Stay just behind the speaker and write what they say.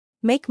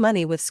Make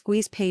money with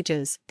squeeze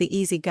pages, the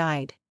easy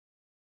guide.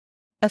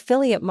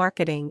 Affiliate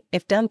marketing,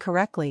 if done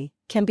correctly,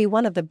 can be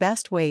one of the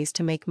best ways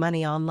to make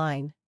money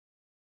online.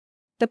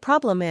 The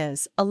problem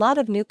is, a lot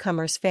of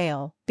newcomers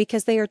fail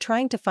because they are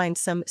trying to find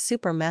some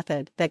super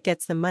method that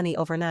gets them money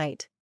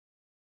overnight.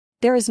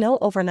 There is no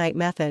overnight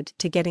method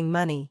to getting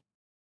money.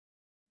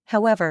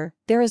 However,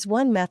 there is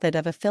one method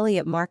of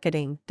affiliate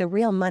marketing the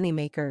real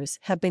moneymakers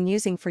have been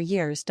using for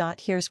years.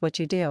 Here's what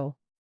you do.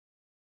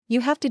 You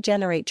have to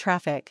generate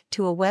traffic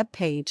to a web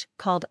page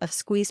called a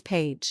squeeze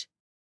page.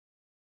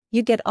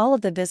 You get all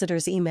of the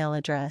visitors' email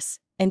address,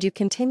 and you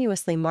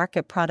continuously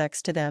market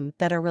products to them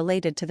that are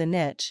related to the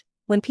niche.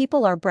 When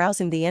people are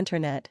browsing the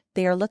internet,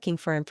 they are looking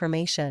for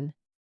information.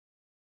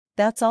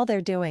 That's all they're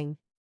doing.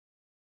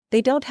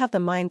 They don't have the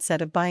mindset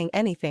of buying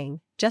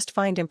anything, just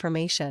find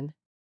information.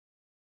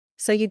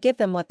 So you give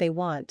them what they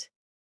want.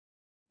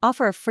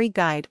 Offer a free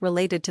guide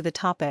related to the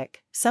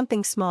topic,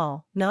 something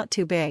small, not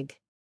too big.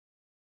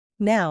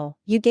 Now,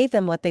 you gave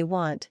them what they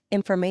want,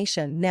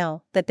 information.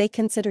 Now that they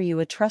consider you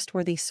a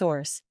trustworthy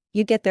source,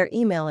 you get their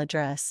email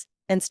address,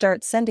 and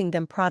start sending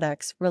them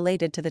products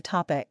related to the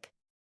topic.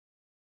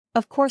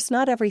 Of course,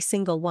 not every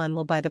single one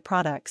will buy the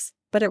products,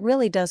 but it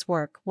really does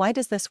work. Why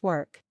does this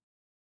work?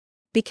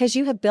 Because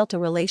you have built a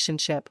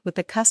relationship with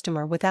the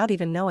customer without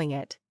even knowing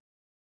it.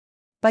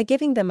 By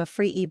giving them a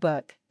free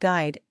ebook,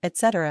 guide,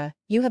 etc.,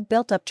 you have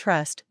built up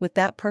trust with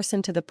that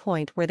person to the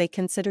point where they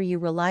consider you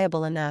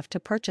reliable enough to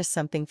purchase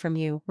something from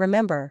you.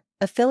 Remember,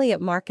 affiliate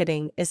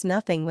marketing is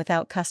nothing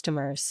without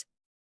customers.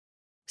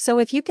 So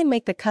if you can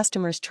make the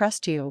customers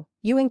trust you,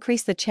 you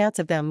increase the chance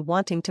of them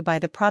wanting to buy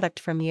the product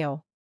from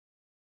you.